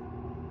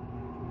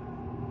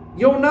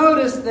 You'll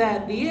notice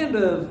that the end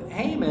of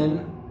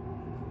Haman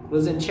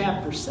was in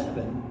chapter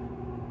 7.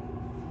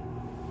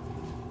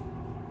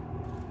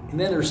 And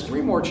then there's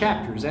 3 more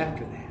chapters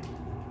after that.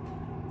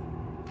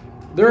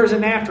 There is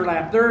an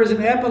afterlife. There is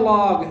an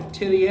epilogue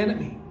to the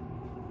enemy.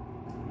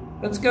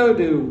 Let's go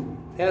to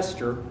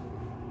Esther.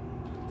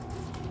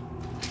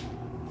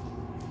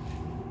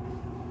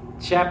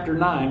 Chapter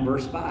 9,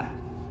 verse 5.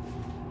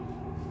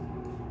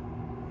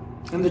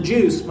 And the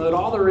Jews smote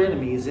all their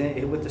enemies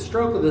with the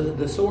stroke of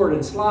the sword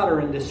and slaughter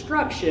and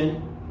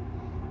destruction,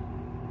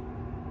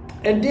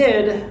 and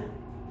did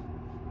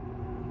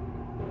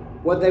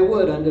what they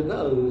would unto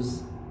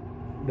those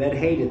that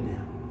hated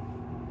them.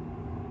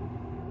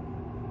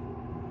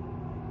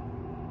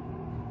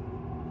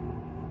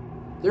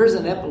 There's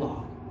an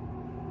epilogue.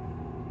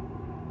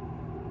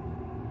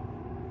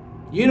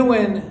 You know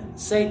when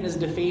Satan is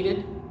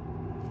defeated?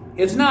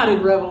 It's not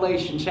in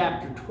Revelation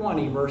chapter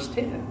 20, verse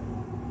 10.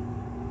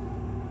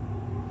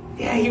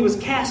 Yeah, he was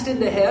cast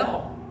into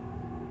hell.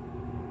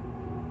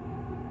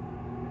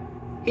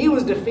 He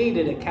was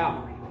defeated at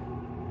Calvary.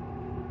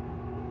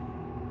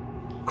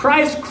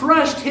 Christ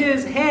crushed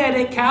his head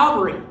at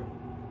Calvary.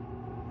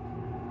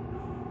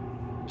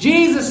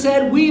 Jesus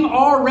said, we've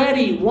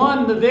already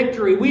won the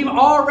victory. We've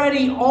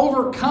already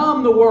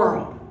overcome the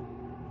world.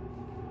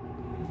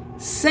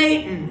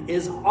 Satan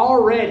is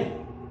already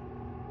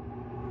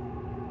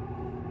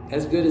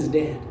as good as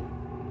dead.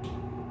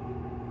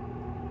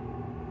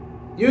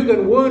 You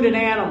can wound an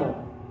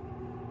animal,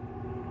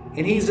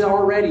 and he's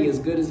already as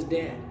good as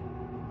dead,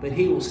 but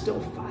he will still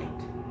fight.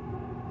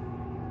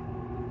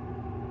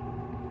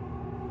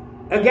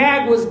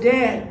 Agag was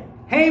dead.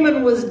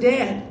 Haman was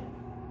dead.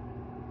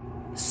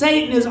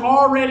 Satan is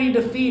already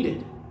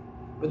defeated,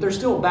 but there's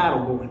still a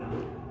battle going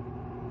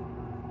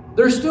on.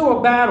 There's still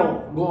a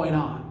battle going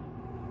on.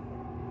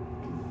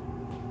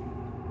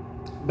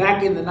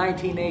 Back in the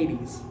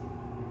 1980s,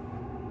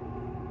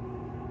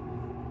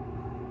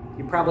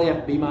 you probably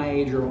have to be my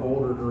age or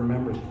older to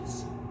remember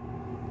this.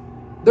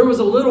 There was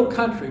a little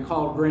country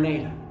called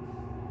Grenada.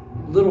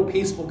 Little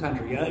peaceful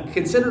country,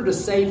 considered a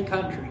safe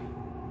country.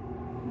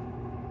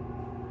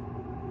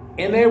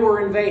 And they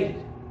were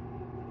invaded.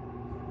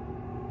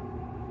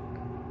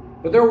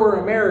 But there were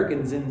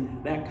Americans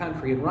in that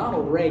country, and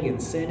Ronald Reagan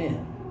sent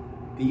in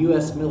the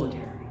U.S.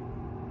 military.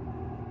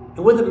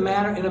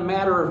 And in a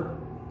matter of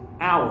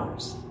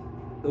hours,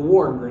 the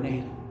war in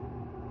Grenada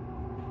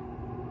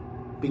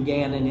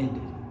began and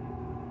ended.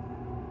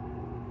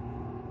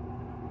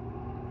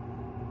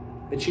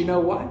 But you know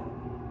what?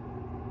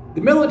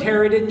 The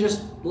military didn't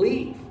just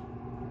leave.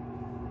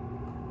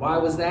 Why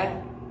was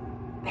that?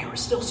 There were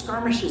still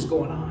skirmishes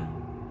going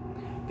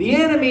on. The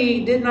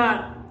enemy did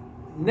not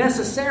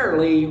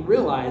necessarily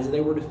realize they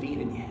were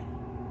defeated yet.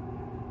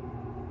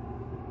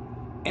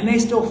 And they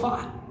still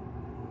fought.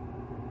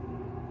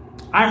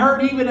 I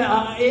heard even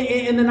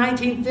in the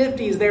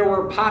 1950s there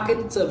were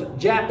pockets of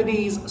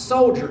Japanese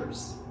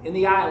soldiers in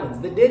the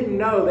islands that didn't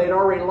know they'd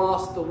already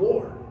lost the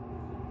war.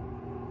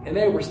 And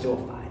they were still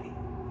fighting.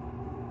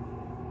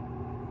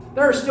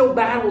 There are still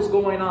battles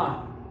going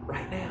on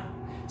right now.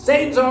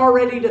 Satan's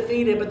already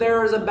defeated, but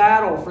there is a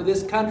battle for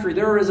this country.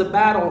 There is a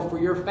battle for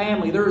your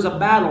family. There is a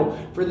battle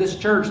for this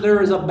church.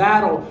 There is a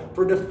battle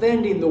for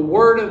defending the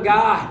Word of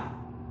God.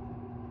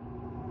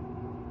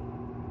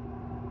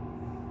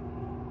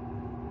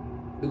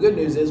 The good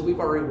news is we've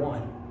already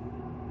won.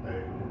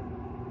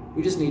 Amen.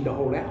 We just need to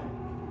hold out.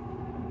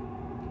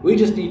 We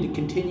just need to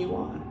continue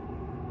on.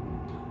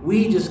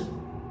 We just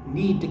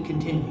need to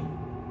continue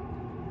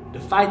to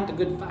fight the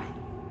good fight,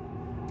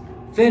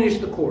 finish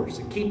the course,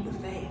 and keep the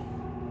faith.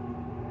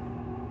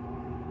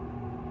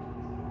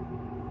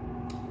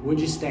 Would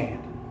you stand?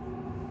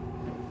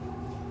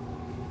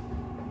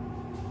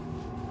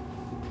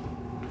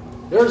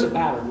 There's a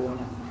battle going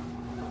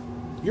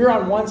on. You're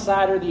on one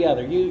side or the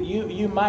other. You might